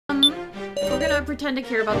to pretend to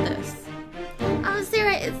care about this.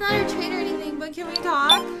 Sarah, it's not our trade or anything, but can we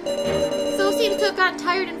talk? So seems to have gotten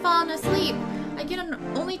tired and fallen asleep. I can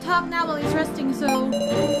only talk now while he's resting, so...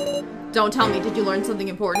 Don't tell me, did you learn something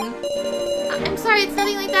important? I'm sorry, it's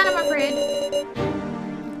nothing like that, I'm afraid.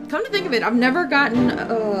 Come to think of it, I've never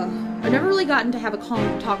really gotten to have a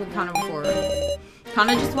talk with Kana before.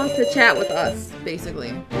 Kana just wants to chat with us,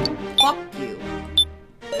 basically. Fuck you.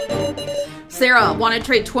 Sarah, want to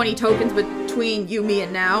trade 20 tokens between you, me,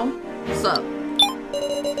 and now? What's up?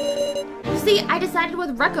 You see, I decided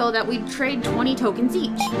with Rekko that we'd trade 20 tokens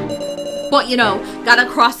each. But, you know, gotta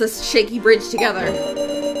cross this shaky bridge together.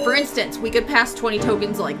 For instance, we could pass 20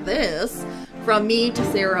 tokens like this, from me to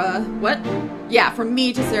Sarah. What? Yeah, from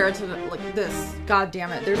me to Sarah to, like, this. God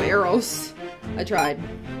damn it, there's arrows. I tried.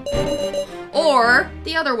 Or,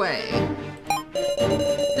 the other way.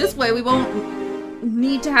 This way, we won't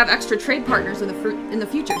need to have extra trade partners in the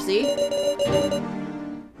future, see?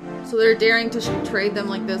 So they're daring to trade them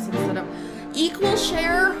like this instead of equal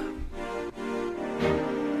share?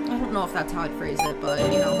 I don't know if that's how I'd phrase it, but,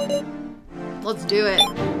 you know. Let's do it.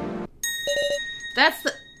 That's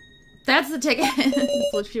the ticket.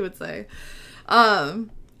 That's what she would say. So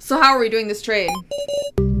how are we doing this trade?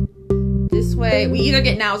 This way, we either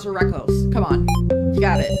get nows or Rekkos. Come on. You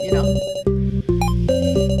got it, you know?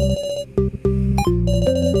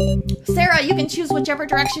 Sarah, you can choose whichever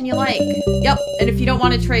direction you like. Yep, and if you don't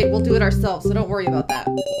want to trade, we'll do it ourselves, so don't worry about that.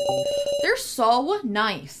 They're so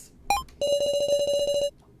nice.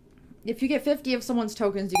 If you get 50 of someone's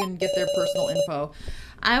tokens, you can get their personal info.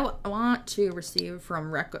 I want to receive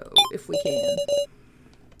from Rekko, if we can.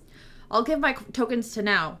 I'll give my tokens to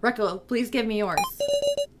now. Rekko, please give me yours.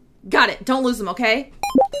 Got it. Don't lose them, okay?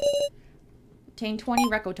 Obtain 20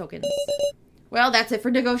 Rekko tokens. Well, that's it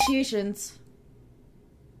for negotiations.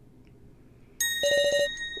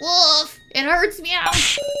 Wolf! It hurts me out.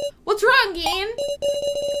 What's wrong, Geen?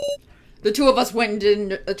 The two of us went and did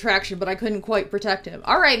an attraction, but I couldn't quite protect him.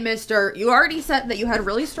 Alright, mister. You already said that you had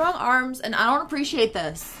really strong arms, and I don't appreciate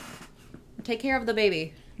this. Take care of the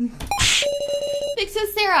baby. Big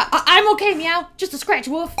sis Sarah. I'm okay, meow. Just a scratch,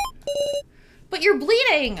 woof. But you're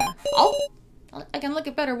bleeding. I can look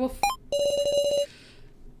it better, woof.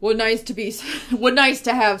 Would nice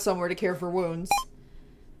to have somewhere to care for wounds.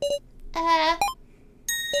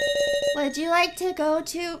 Would you like to go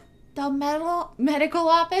to the medical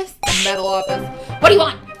office? The medical office? What do you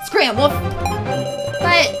want? Scram, woof.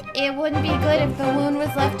 But it wouldn't be good if the wound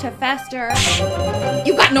was left to fester.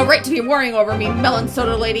 You've got no right to be worrying over me, melon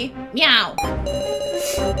soda lady. Meow.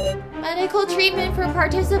 Medical treatment for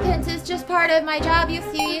participants is just part of my job, you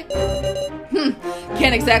see.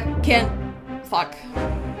 Fuck.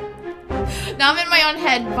 Now I'm in my own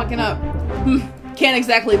head, fucking up. Can't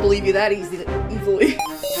exactly believe you that easily.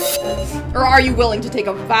 Or are you willing to take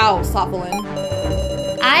a vow, Sophalin?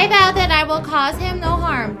 I vow that I will cause him no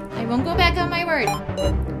harm. I won't go back on my word.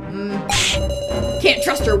 Can't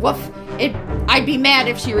trust her, woof. I'd be mad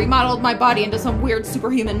if she remodeled my body into some weird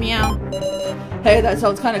superhuman meow. Hey, that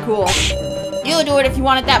sounds kind of cool. You do it if you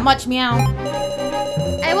want it that much, meow.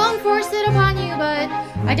 I won't force it upon you, but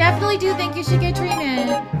I definitely do think you should get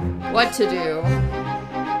treatment. What to do?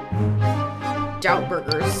 Doubt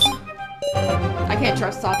burgers. I can't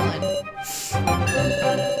trust Sophalin.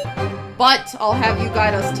 But I'll have you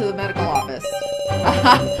guide us to the medical office.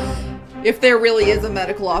 If there really is a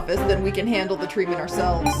medical office, then we can handle the treatment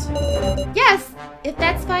ourselves. Yes, if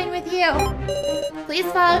that's fine with you. Please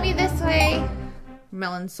follow me this way.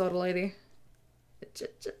 Melon soda lady.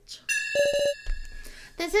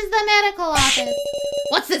 This is the medical office.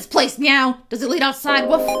 What's this place, meow? Does it lead outside,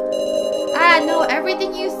 woof? No,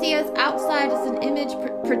 everything you see is outside is an image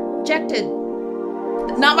projected.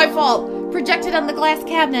 Not my fault. Projected on the glass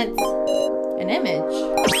cabinets. An image?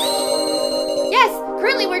 Yes,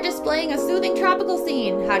 currently we're displaying a soothing tropical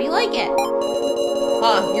scene. How do you like it?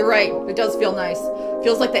 You're right. It does feel nice.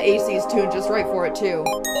 Feels like the AC is tuned just right for it, too.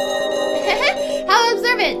 How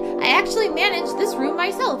observant. I actually managed this room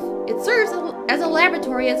myself. It serves as a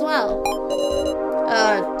laboratory as well.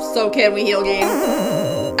 So can we heal Geen?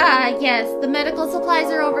 Yes. The medical supplies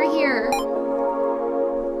are over here.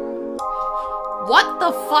 What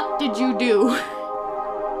the fuck did you do?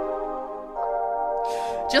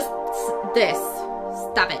 Just this.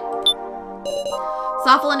 Stop it.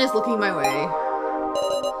 Sophalin is looking my way.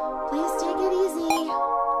 Please take it easy.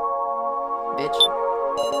 Bitch.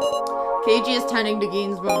 KG is tending to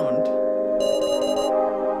Geen's wound.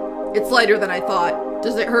 It's lighter than I thought.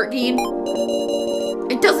 Does it hurt, Geen?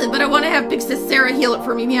 It doesn't, but I want to have Big Sis Sarah heal it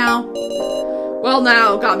for me, meow. Well,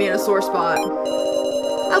 now, got me in a sore spot.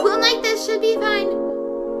 A wound like this should be fine.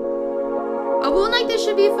 A wound like this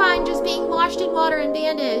should be fine, just being washed in water and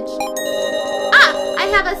bandaged. Ah! I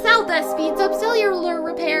have a cell that speeds up cellular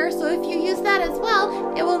repair, so if you use that as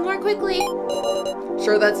well, it will more quickly.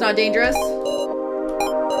 Sure that's not dangerous?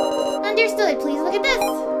 Understood. Please look at this.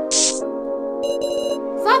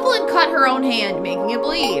 Softland cut her own hand, making it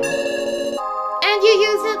bleed. And you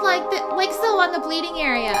use it like so on the bleeding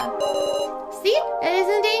area. See? It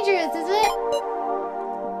isn't dangerous, is it?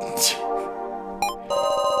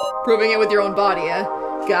 Proving it with your own body, eh?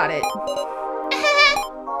 Got it.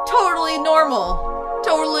 Totally normal.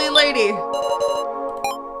 Totally lady.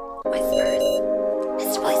 Whispers.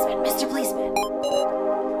 Mr. Policeman, Mr. Policeman.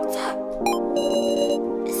 What's up?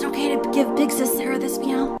 Is it okay to give Big Sis Sarah this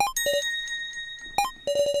meow?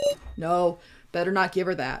 No, better not give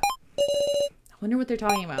her that. I wonder what they're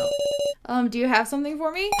talking about. Do you have something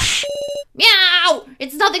for me? Meow!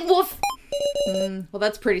 It's nothing, woof! Well,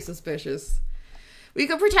 that's pretty suspicious. We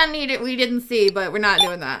could pretend we didn't see, but we're not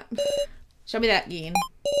doing that. Show me that, Geen.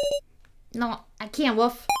 No, I can't,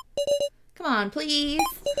 woof. Come on, please.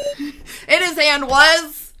 In his hand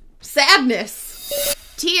was sadness,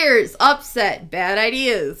 tears, upset, bad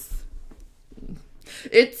ideas.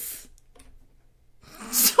 It's...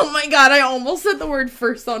 Oh my god, I almost said the word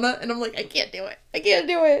fursona, and I'm like, I can't do it. I can't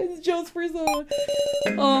do it. It's Joe's fursona.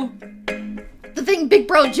 Oh. The thing Big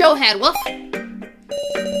Bro Joe had, woof.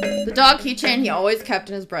 The dog keychain he always kept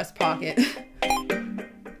in his breast pocket.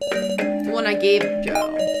 The one I gave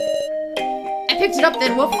Joe. I picked it up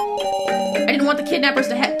then, woof. I didn't want the kidnappers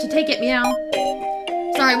to take it, meow.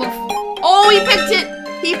 Sorry, woof. Oh, he picked it!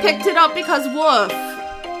 He picked it up because woof.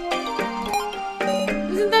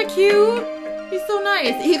 Isn't that cute? He's so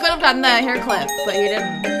nice. He could have gotten the hair clip, but he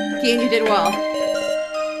didn't. Geen, you did well.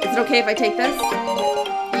 Is it okay if I take this?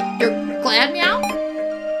 You're glad, meow?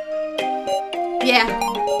 Yeah.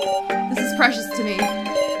 This is precious to me.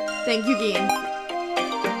 Thank you, Geen.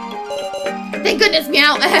 Thank goodness,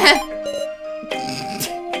 meow.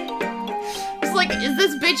 It's like, is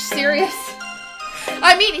this bitch serious?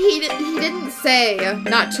 I mean, he didn't say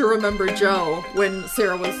not to remember Joe when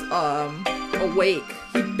Sarah was, awake.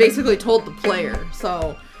 He basically told the player,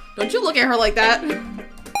 so don't you look at her like that.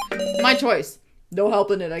 My choice. No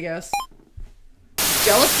helping it, I guess.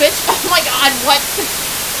 Jealous bitch? Oh my god, what?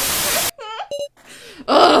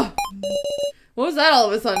 Ugh. What was that all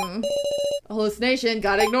of a sudden? A hallucination.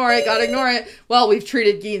 Gotta ignore it, gotta ignore it. Well, we've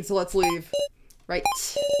treated Geen, so let's leave. Right.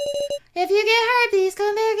 If you get hurt, please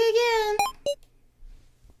come back again.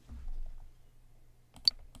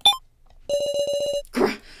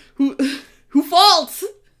 Who faults?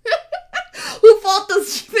 Who fault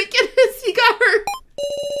does she think it is? He got hurt.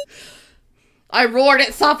 I roared at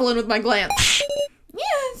Sophalin with my glance.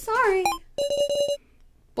 Yeah, sorry.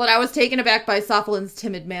 But I was taken aback by Sophalin's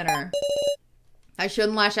timid manner. I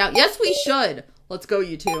shouldn't lash out. Yes, we should. Let's go,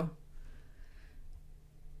 you two.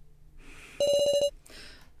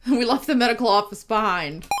 We left the medical office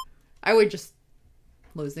behind. I was just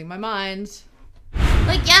losing my mind.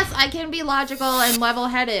 Like, yes, I can be logical and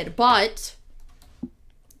level-headed, but...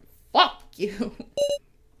 Fuck you.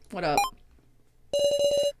 What up?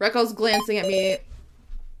 Rekko's glancing at me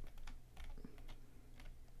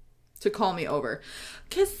to call me over.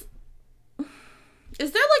 Is there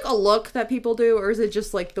like a look that people do, or is it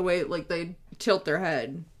just like the way like they tilt their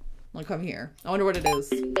head? Like, come here. I wonder what it is.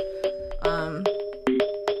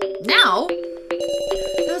 Now?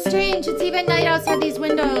 So strange, it's even night outside these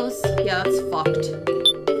windows. Yeah, that's fucked.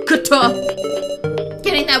 Kata!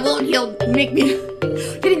 Getting that wound healed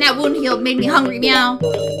made me hungry, meow.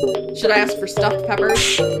 Should I ask for stuffed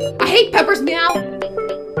peppers? I hate peppers, meow.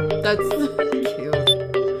 That's cute.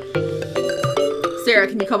 Sarah,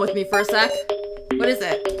 can you come with me for a sec? What is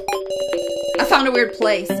it? I found a weird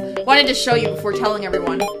place. Wanted to show you before telling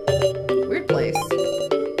everyone. Weird place.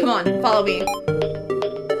 Come on, follow me.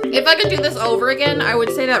 If I could do this over again, I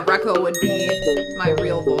would say that Rekko would be my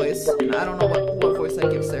real voice. I don't know what voice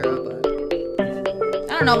I'd give Sarah, but...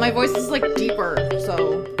 I don't know, my voice is like deeper,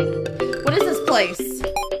 so... What is this place?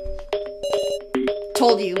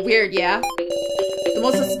 Told you. Weird, yeah? The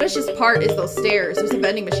most suspicious part is those stairs. There's a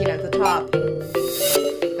vending machine at the top.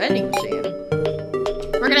 Vending machine?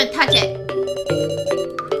 We're gonna touch it.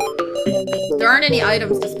 There aren't any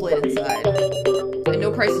items displayed inside. And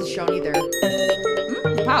no prices shown either.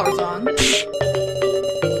 The power's on.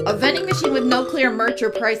 A vending machine with no clear merch or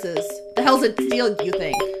prices. The hell's it steal, you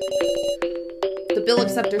think? The bill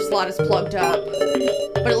acceptor slot is plugged up.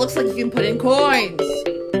 But it looks like you can put in coins.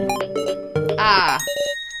 Ah.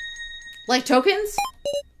 Like tokens?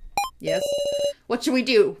 Yes. What should we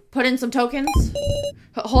do? Put in some tokens?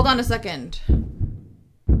 Hold on a second.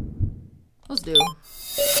 Let's do.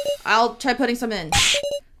 I'll try putting some in.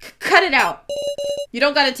 Cut it out. You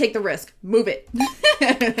don't gotta take the risk. Move it.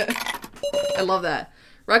 I love that.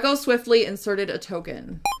 Rekko swiftly inserted a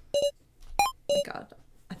token. Oh my god.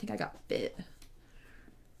 I think I got bit.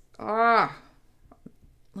 Ah.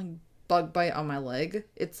 Like bug bite on my leg.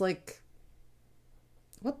 It's like...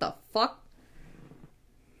 What the fuck?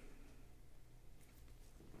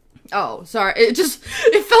 Oh, sorry. It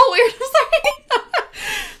felt weird. Sorry.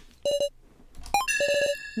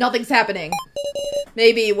 Nothing's happening.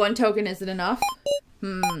 Maybe one token isn't enough?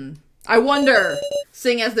 I wonder.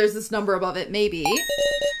 Seeing as there's this number above it, maybe.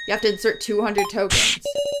 You have to insert 200 tokens.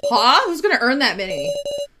 Huh? Who's gonna earn that many?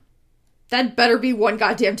 That better be one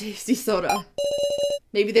goddamn tasty soda.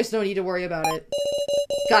 Maybe there's no need to worry about it.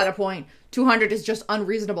 Got a point. 200 is just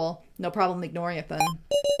unreasonable. No problem ignoring it then.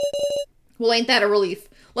 Well, ain't that a relief?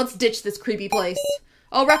 Let's ditch this creepy place.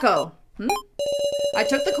 Oh, Rekko. I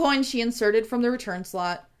took the coin she inserted from the return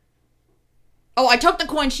slot. Oh, I took the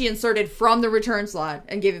coin she inserted from the return slot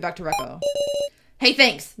and gave it back to Rekko. Hey,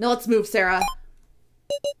 thanks. Now let's move, Sarah.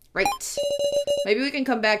 Right. Maybe we can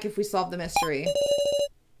come back if we solve the mystery.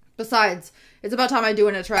 Besides, it's about time I do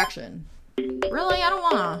an attraction. Really? I don't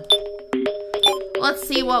wanna. Let's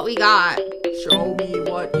see what we got. Show me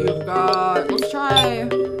what you've got. Let's try...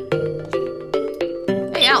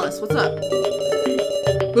 Hey, Alice, what's up?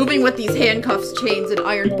 Moving with these handcuffs, chains, and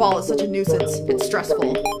iron ball is such a nuisance. It's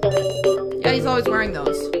stressful. Yeah, he's always wearing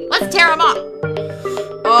those. Let's tear him up!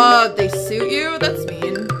 They suit you? That's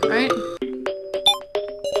mean, right?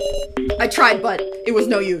 I tried, but it was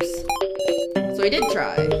no use. So he did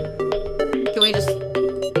try. Can we just...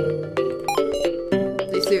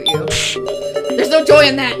 They suit you. There's no joy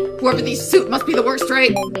in that! Whoever these suit must be the worst,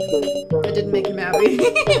 right? That didn't make him happy.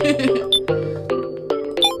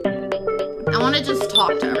 I want to just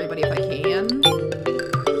talk to everybody if I can.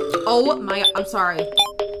 Oh my... I'm sorry.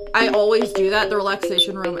 I always do that, the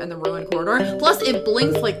relaxation room and the ruin corridor. Plus, it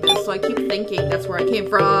blinks like this, so I keep thinking that's where I came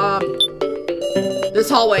from. This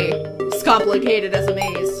hallway is complicated as a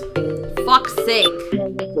maze. Fuck's sake.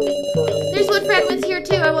 There's wood fragments here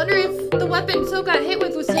too. I wonder if the weapon So got hit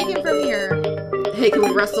with was taken from here. Hey, can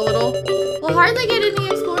we rest a little? We'll hardly get any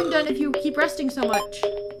exploring done if you keep resting so much.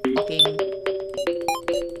 Fucking.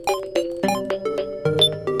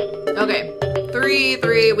 Okay.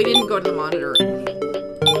 3. We didn't go to the monitor.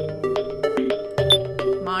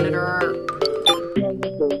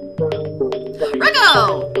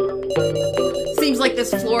 Rekko! Seems like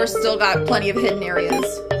this floor still got plenty of hidden areas.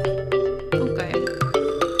 Okay.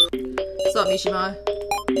 What's up, Mishima?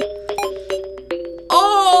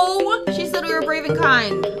 Oh! She said we were brave and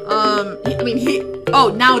kind. Oh,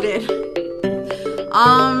 now did.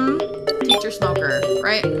 Teacher smoker,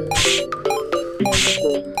 right?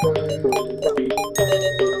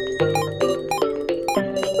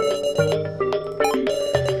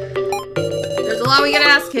 We gotta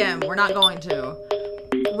ask him. We're not going to.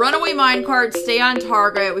 Runaway minecart, stay on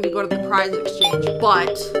target. We can go to the prize exchange,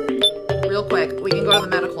 but real quick, we can go to the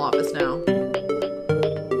medical office now.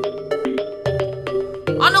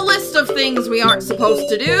 On a list of things we aren't supposed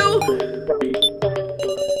to do.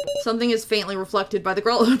 Something is faintly reflected by the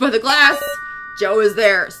glass. Joe is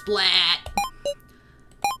there. Splat.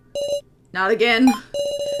 Not again.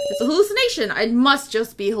 It's a hallucination. I must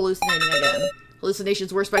just be hallucinating again.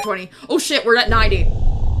 Hallucinations worse by 20. Oh shit, we're at 90.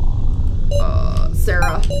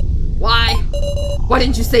 Sarah. Why? Why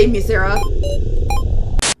didn't you save me, Sarah?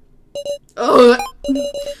 Ugh.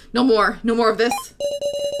 No more of this.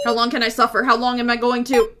 How long can I suffer? How long am I going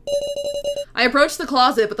to? I approach the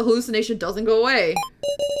closet, but the hallucination doesn't go away.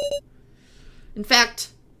 In fact,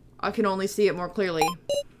 I can only see it more clearly.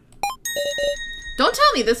 Don't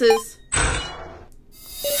tell me this is...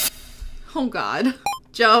 Oh god.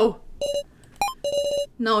 Joe.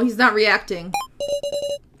 No, he's not reacting.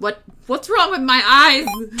 What's wrong with my eyes?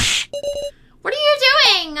 What are you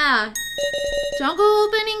doing? Don't go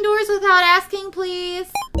opening doors without asking,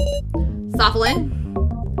 please. Sophalin?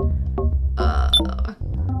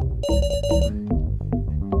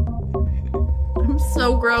 I'm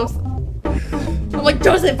so gross. I'm like,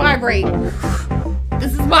 does it vibrate?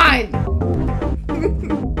 This is mine!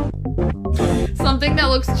 Something that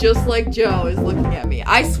looks just like Joe is looking at me.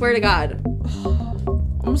 I swear to God.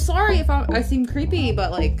 I'm sorry if I seem creepy,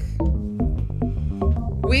 but like,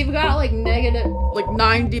 we've got like negative, like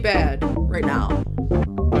 90 bad right now.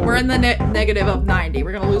 We're in the negative of 90.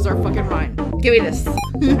 We're gonna lose our fucking mind. Give me this.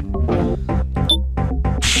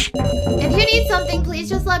 If you need something, please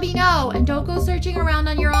just let me know, and don't go searching around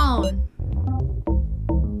on your own.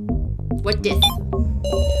 What this?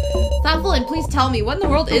 Sophalin, please tell me, what in the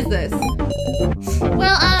world is this?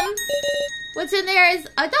 Well, what's what's in there is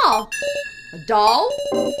a doll. A doll?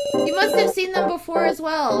 You must have seen them before as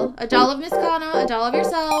well. A doll of Miss Kana, a doll of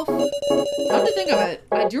yourself. Come to think of it,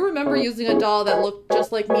 I do remember using a doll that looked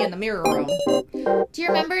just like me in the mirror room. Do you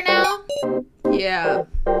remember now? Yeah.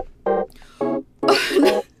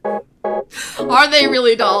 Are they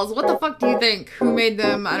really dolls? What the fuck do you think? Who made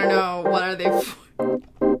them? I don't know. What are they for?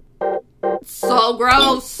 So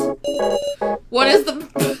gross. What is the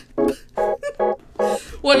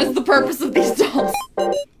purpose of these dolls?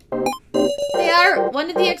 They are one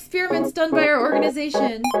of the experiments done by our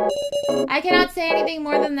organization. I cannot say anything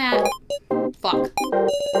more than that. Fuck.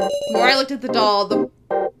 The more I looked at the doll,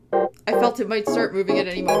 I felt it might start moving at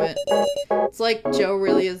any moment. It's like Joe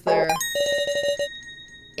really is there.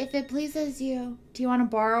 If it pleases you, do you want to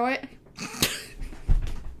borrow it?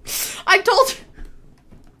 I told you.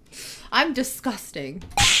 I'm disgusting.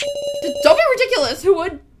 Don't be ridiculous. Who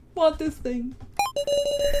would want this thing?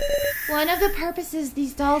 One of the purposes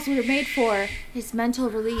these dolls were made for is mental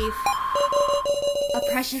relief. A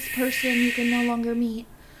precious person you can no longer meet.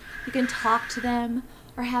 You can talk to them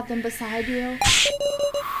or have them beside you.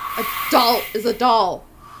 A doll is a doll.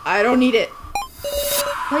 I don't need it.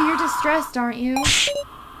 But you're distressed, aren't you?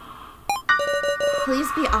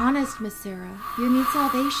 Please be honest, Miss Sarah. You need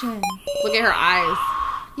salvation. Look at her eyes.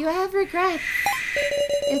 You have regrets.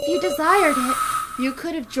 If you desired it, you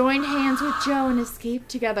could have joined hands with Joe and escaped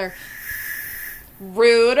together.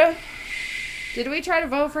 Rude. Did we try to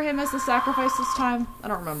vote for him as the sacrifice this time? I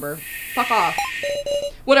don't remember. Fuck off.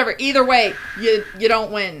 Whatever. Either way, you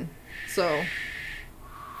don't win. So.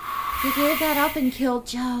 You gave that up and killed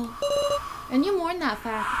Joe. And you mourn that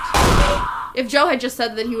fact. If Joe had just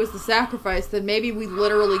said that he was the sacrifice, then maybe we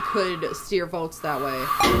literally could steer votes that way.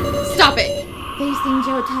 Stop it! Facing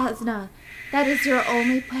Joe Tasna. That is your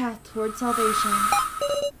only path toward salvation.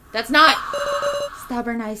 That's not...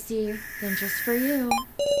 Stubborn, I see. Then just for you.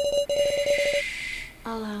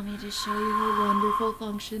 Allow me to show you a wonderful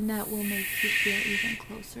function that will make you feel even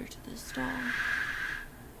closer to this doll.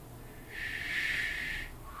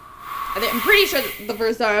 I'm pretty sure the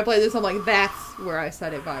first time I played this, I'm like, that's where I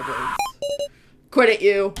said it vibrates. Quit it,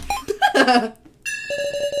 you.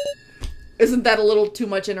 Isn't that a little too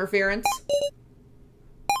much interference?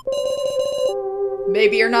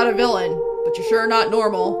 Maybe you're not a villain, but you're sure not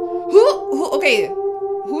normal. Okay,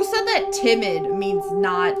 who said that timid means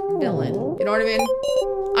not villain? You know what I mean?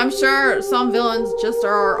 I'm sure some villains just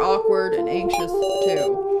are awkward and anxious,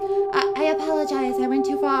 too. I apologize, I went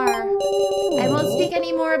too far. I won't speak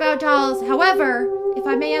any more about dolls. However, if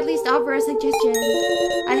I may at least offer a suggestion,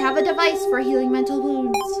 I have a device for healing mental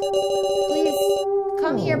wounds. Please,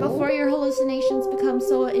 come here before your hallucinations become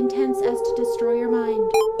so intense as to destroy your mind.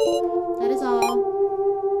 That is all.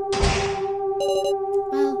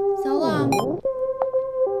 Well, so long.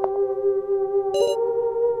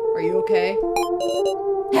 Are you okay?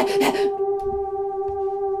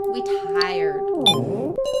 We tired.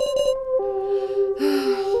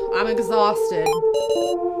 I'm exhausted.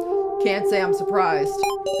 Can't say I'm surprised.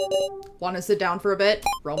 Want to sit down for a bit?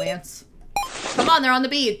 Romance. Come on, they're on the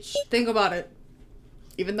beach. Think about it.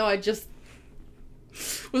 Even though I just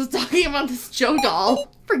was talking about this Joe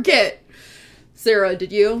doll. Forget. Sarah,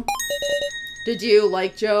 did you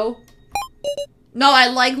like Joe? No, I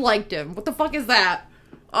liked him. What the fuck is that?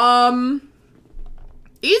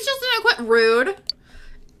 He's just an rude.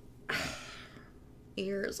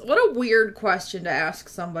 Ears. What a weird question to ask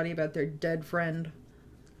somebody about their dead friend.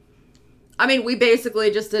 I mean, we basically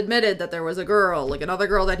just admitted that there was a girl, like another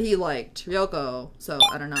girl that he liked, Ryoko. So,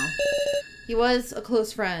 I don't know. He was a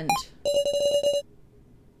close friend.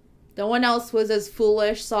 No one else was as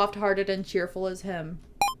foolish, soft-hearted, and cheerful as him.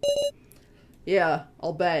 Yeah,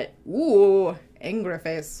 I'll bet. Ooh, angry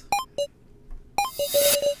face.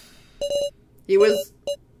 He was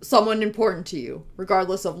someone important to you,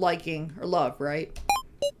 regardless of liking or love, right?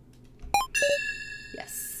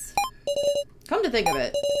 Yes. Come to think of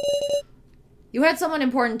it, you had someone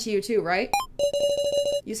important to you too, right?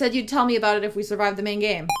 You said you'd tell me about it if we survived the main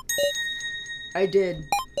game. I did.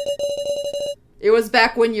 It was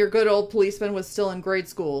back when your good old policeman was still in grade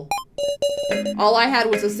school. All I had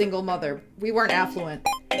was a single mother. We weren't affluent.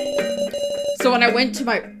 So when I went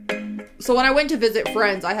to visit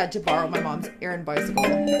friends, I had to borrow my mom's errand bicycle.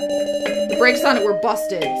 The brakes on it were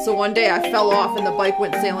busted, so one day I fell off and the bike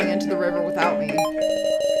went sailing into the river without me.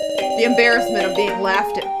 The embarrassment of being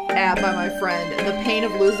laughed at by my friend and the pain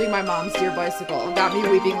of losing my mom's dear bicycle got me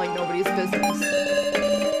weeping like nobody's business.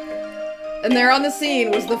 And there on the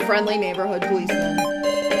scene was the friendly neighborhood policeman.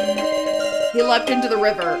 He leapt into the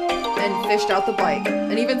river and fished out the bike,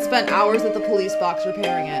 and even spent hours at the police box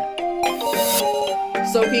repairing it.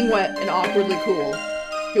 Soaking wet and awkwardly cool.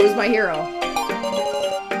 He was my hero.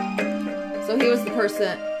 So he was the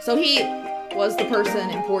person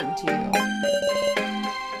important to you.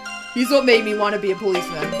 He's what made me want to be a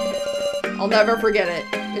policeman. I'll never forget it.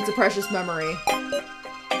 It's a precious memory.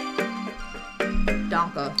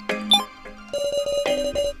 Donka.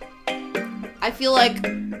 I feel like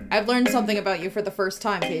I've learned something about you for the first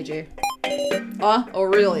time, KG. Oh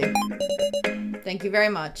really? Thank you very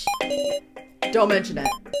much. Don't mention it.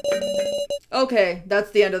 Okay,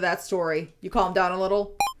 that's the end of that story. You calm down a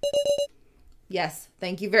little? Yes,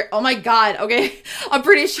 thank you very- Oh my god, okay. I'm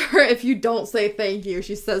pretty sure if you don't say thank you,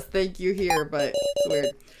 she says thank you here, but it's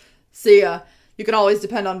weird. See ya. You can always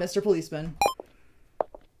depend on Mr. Policeman.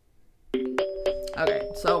 Okay,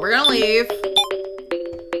 so we're gonna leave.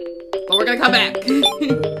 But we're gonna come back.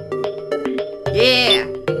 Yeah!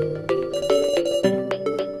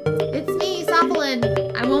 It's me,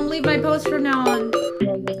 Sophilin. I won't leave my post from now on.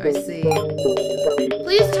 I see.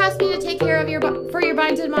 Please trust me to take care of your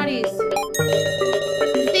binds and moddies.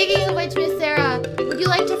 Speaking of which, Miss Sarah, would you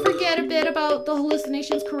like to forget a bit about the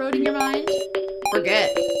hallucinations corroding your mind?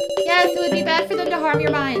 Forget. Yes, it would be bad for them to harm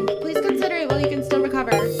your mind. Please consider it while you can still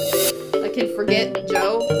recover. I can forget,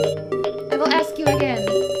 Joe? I will ask you again.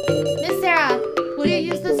 Miss Sarah, will you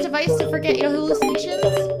use this device to forget your hallucinations?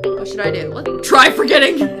 What should I do? Let's try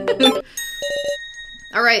forgetting!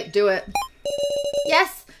 Alright, do it.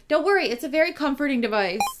 Yes, don't worry, it's a very comforting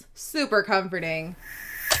device. Super comforting.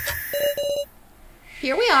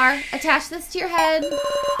 Here we are. Attach this to your head.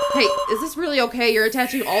 Hey, is this really okay? You're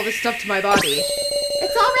attaching all this stuff to my body.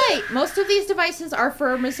 It's alright. Most of these devices are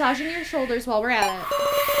for massaging your shoulders while we're at it.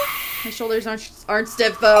 My shoulders aren't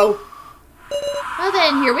stiff, though. Well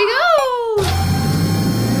then, here we go!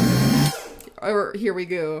 Or here we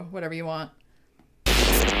go. Whatever you want.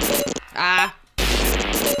 Ah.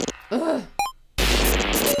 Ugh.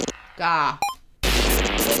 Gah.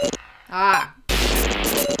 Ah.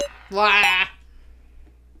 Wah.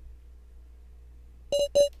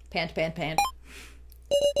 Pant, pant, pant.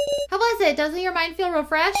 How was it? Doesn't your mind feel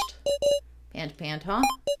refreshed? Pant, pant, huh?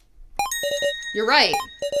 You're right.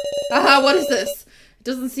 Haha, what is this? It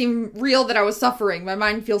doesn't seem real that I was suffering. My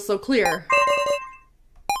mind feels so clear.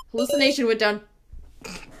 Hallucination went down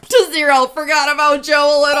to 0. Forgot about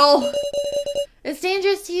Joe a little. It's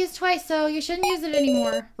dangerous to use twice, so you shouldn't use it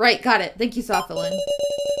anymore. Right, got it. Thank you, Sophilin.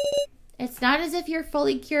 It's not as if you're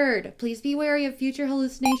fully cured. Please be wary of future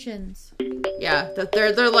hallucinations. Yeah,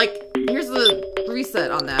 they're like, here's the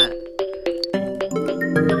reset on that.